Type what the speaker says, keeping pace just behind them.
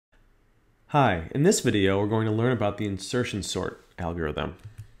Hi, in this video we're going to learn about the insertion sort algorithm.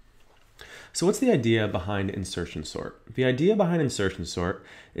 So what's the idea behind insertion sort? The idea behind insertion sort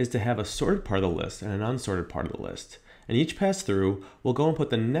is to have a sorted part of the list and an unsorted part of the list. And each pass through will go and put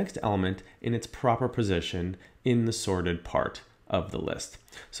the next element in its proper position in the sorted part of the list.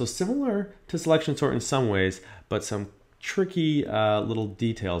 So similar to selection sort in some ways, but some tricky little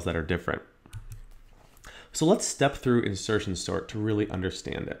details that are different. So let's step through insertion sort to really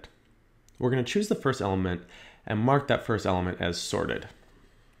understand it. We're going to choose the first element and mark that first element as sorted.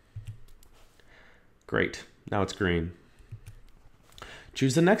 Great, now it's green.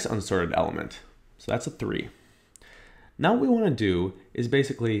 Choose the next unsorted element. So that's a 3. Now what we want to do is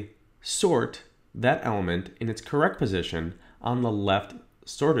basically sort that element in its correct position on the left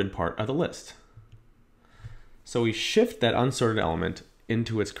sorted part of the list. So we shift that unsorted element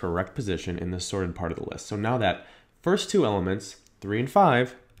into its correct position in the sorted part of the list. So now that first two elements, 3 and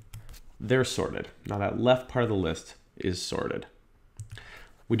 5, they're sorted. Now that left part of the list is sorted.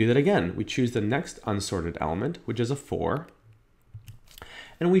 We do that again. We choose the next unsorted element, which is a 4,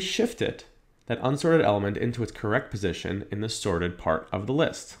 and we shift it, that unsorted element, into its correct position in the sorted part of the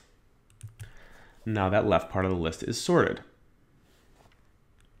list. Now that left part of the list is sorted.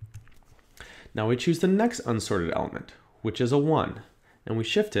 Now we choose the next unsorted element, which is a 1, and we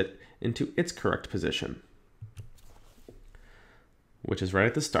shift it into its correct position, which is right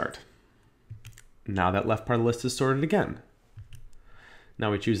at the start. Now that left part of the list is sorted again.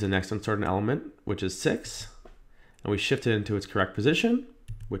 Now we choose the next unsorted element, which is 6, and we shift it into its correct position,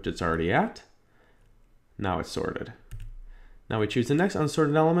 which it's already at. Now it's sorted. Now we choose the next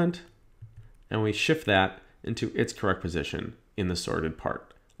unsorted element, and we shift that into its correct position in the sorted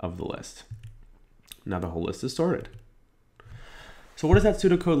part of the list. Now the whole list is sorted. So what does that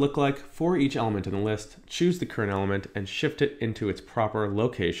pseudocode look like? For each element in the list, choose the current element and shift it into its proper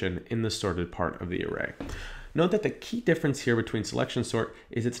location in the sorted part of the array. Note that the key difference here between selection sort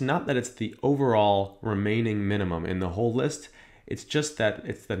is it's not that it's the overall remaining minimum in the whole list, it's just that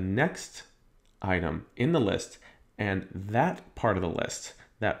it's the next item in the list, and that part of the list,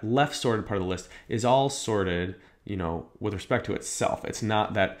 that left sorted part of the list, is all sorted, with respect to itself. It's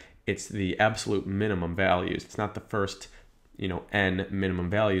not that it's the absolute minimum values. It's not the first n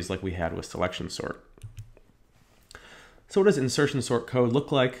minimum values like we had with selection sort. So what does insertion sort code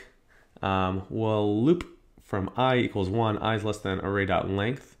look like? We'll loop from I equals 1, I is less than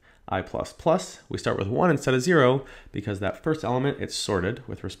array.length, I plus plus. We start with 1 instead of 0 because that first element, it's sorted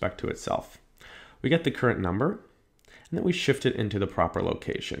with respect to itself. We get the current number, and then we shift it into the proper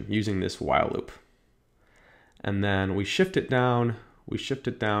location using this while loop. And then we shift it down,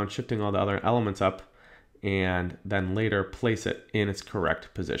 shifting all the other elements up, and then later place it in its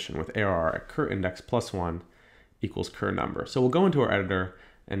correct position with ARR at cur index plus 1 equals cur number. So we'll go into our editor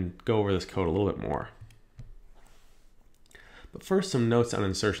and go over this code a little bit more. But first, some notes on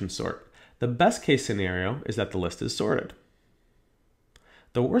insertion sort. The best case scenario is that the list is sorted.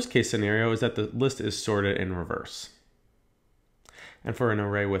 The worst case scenario is that the list is sorted in reverse. And for an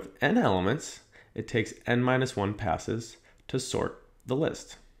array with n elements, it takes n-1 passes to sort the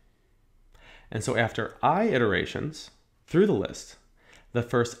list. And so after I iterations through the list, the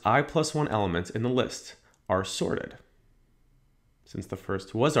first I plus 1 elements in the list are sorted. Since the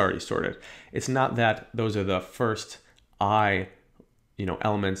first was already sorted, it's not that those are the first I,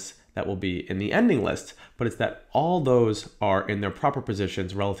 elements that will be in the ending list, but it's that all those are in their proper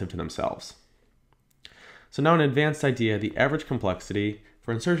positions relative to themselves. So now an advanced idea, the average complexity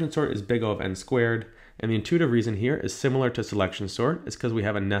for insertion sort is big O of n squared, and the intuitive reason here is similar to selection sort. It's because we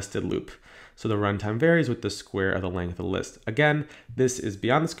have a nested loop. So the runtime varies with the square of the length of the list. Again, this is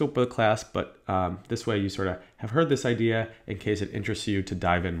beyond the scope of the class, but this way you sort of have heard this idea in case it interests you to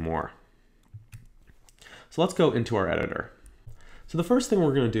dive in more. So let's go into our editor. So the first thing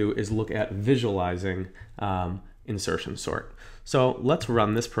we're going to do is look at visualizing insertion sort. So let's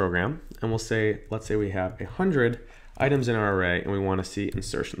run this program, and let's say we have 100 items in our array and we want to see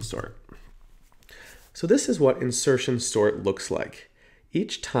insertion sort. So this is what insertion sort looks like.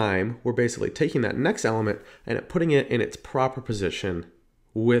 Each time we're basically taking that next element and putting it in its proper position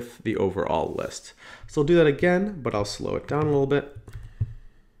with the overall list. So I'll do that again, but I'll slow it down a little bit.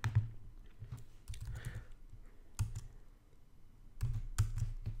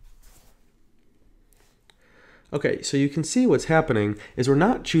 Okay, so you can see what's happening is we're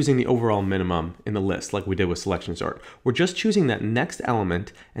not choosing the overall minimum in the list like we did with selection sort. We're just choosing that next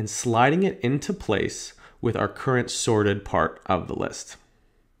element and sliding it into place with our current sorted part of the list.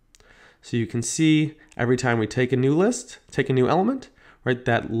 So you can see every time we take a new element, right,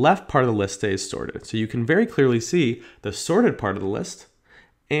 that left part of the list stays sorted. So you can very clearly see the sorted part of the list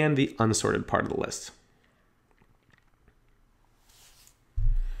and the unsorted part of the list.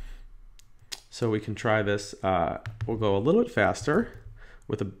 So we can try this. We'll go a little bit faster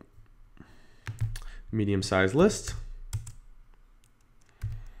with a medium-sized list.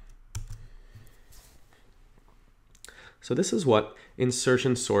 So this is what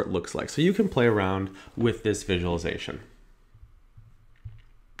insertion sort looks like. So you can play around with this visualization.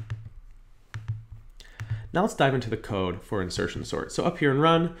 Now let's dive into the code for insertion sort. So up here in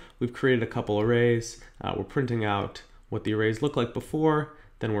run, we've created a couple arrays. We're printing out what the arrays look like before,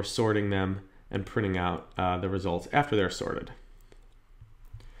 then we're sorting them and printing out the results after they're sorted.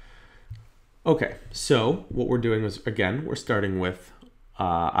 Okay, so what we're doing is, again, we're starting with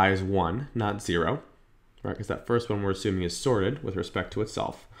I is 1, not 0, right? Because that first one we're assuming is sorted with respect to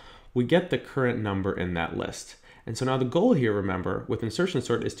itself. We get the current number in that list. And so now the goal here, remember, with insertion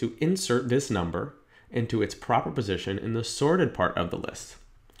sort is to insert this number into its proper position in the sorted part of the list.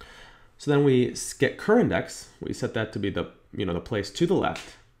 So then we get curIndex, we set that to be the place to the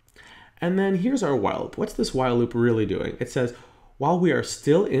left. And then here's our while loop. What's this while loop really doing? It says, while we are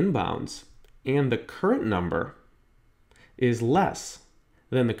still in bounds and the current number is less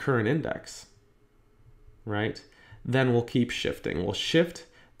than the current index, right? Then we'll keep shifting. We'll shift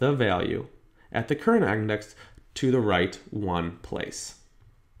the value at the current index to the right one place.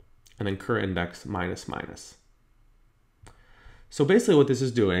 And then current index minus minus. So basically what this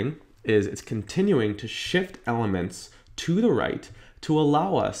is doing is it's continuing to shift elements to the right to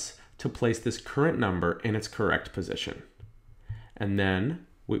allow us to place this current number in its correct position. And then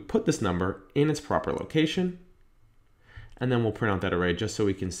we put this number in its proper location, and then we'll print out that array just so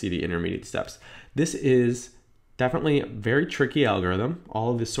we can see the intermediate steps. This is definitely a very tricky algorithm.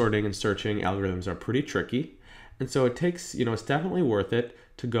 All of the sorting and searching algorithms are pretty tricky. And so it takes, it's definitely worth it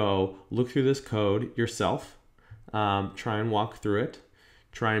to go look through this code yourself, try and walk through it,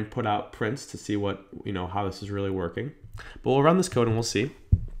 try and put out prints to see what, how this is really working. But we'll run this code and we'll see.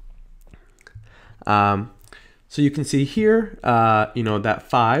 So you can see here, that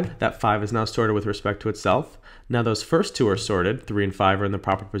 5 is now sorted with respect to itself. Now those first two are sorted. 3 and 5 are in the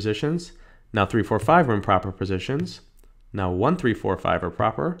proper positions. Now 3, 4, 5 are in proper positions. Now 1, 3, 4, 5 are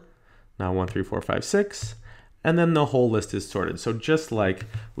proper. Now 1, 3, 4, 5, 6. And then the whole list is sorted. So just like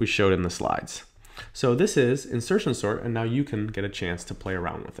we showed in the slides. So this is insertion sort, and now you can get a chance to play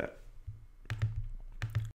around with it.